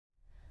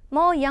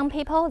More young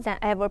people than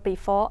ever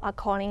before are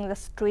calling the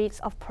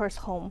streets of Perth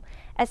home,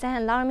 as an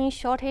alarming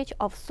shortage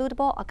of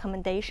suitable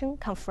accommodation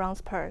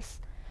confronts Perth.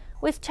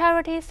 With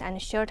charities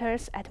and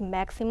shelters at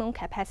maximum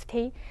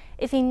capacity,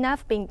 is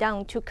enough being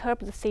done to curb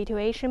the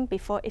situation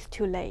before it's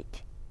too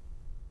late?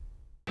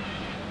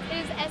 It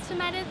is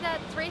estimated that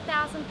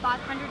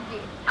 3,500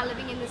 youth are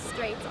living in the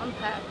streets on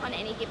Perth on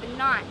any given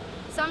night.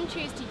 Some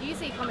choose to use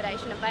the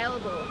accommodation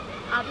available,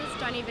 others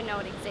don't even know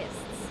it exists.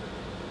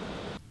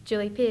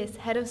 Julie Pearce,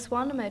 head of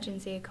Swan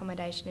Emergency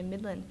Accommodation in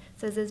Midland,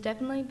 says there's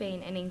definitely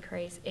been an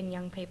increase in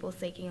young people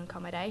seeking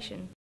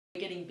accommodation.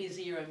 We're getting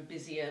busier and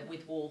busier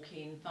with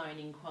walk-in, phone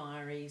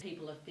inquiries.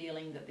 People are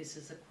feeling that this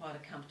is quite a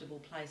comfortable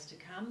place to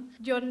come.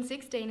 Jordan,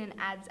 16, and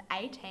Ads,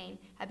 18,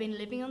 have been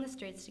living on the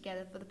streets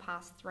together for the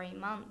past 3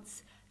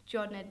 months.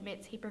 Jordan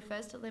admits he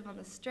prefers to live on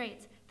the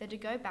streets than to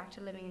go back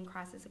to living in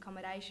crisis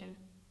accommodation.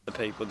 The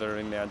people that are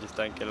in there just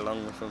don't get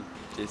along with them,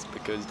 just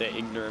because they're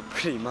ignorant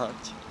pretty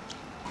much.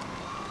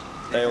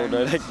 They all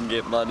know they can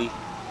get money.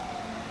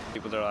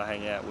 People that I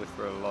hang out with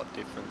are a lot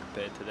different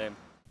compared to them.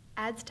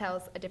 Ads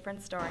tells a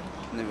different story.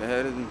 Never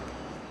heard of them.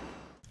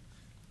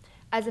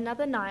 As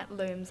another night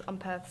looms on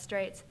Perth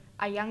streets,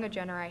 our younger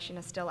generation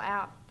are still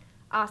out,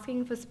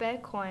 asking for spare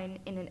coin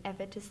in an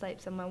effort to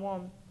sleep somewhere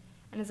warm,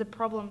 and is a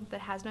problem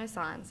that has no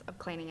signs of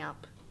cleaning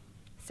up.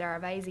 Sarah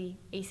Vasey,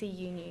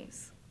 ECU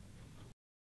News.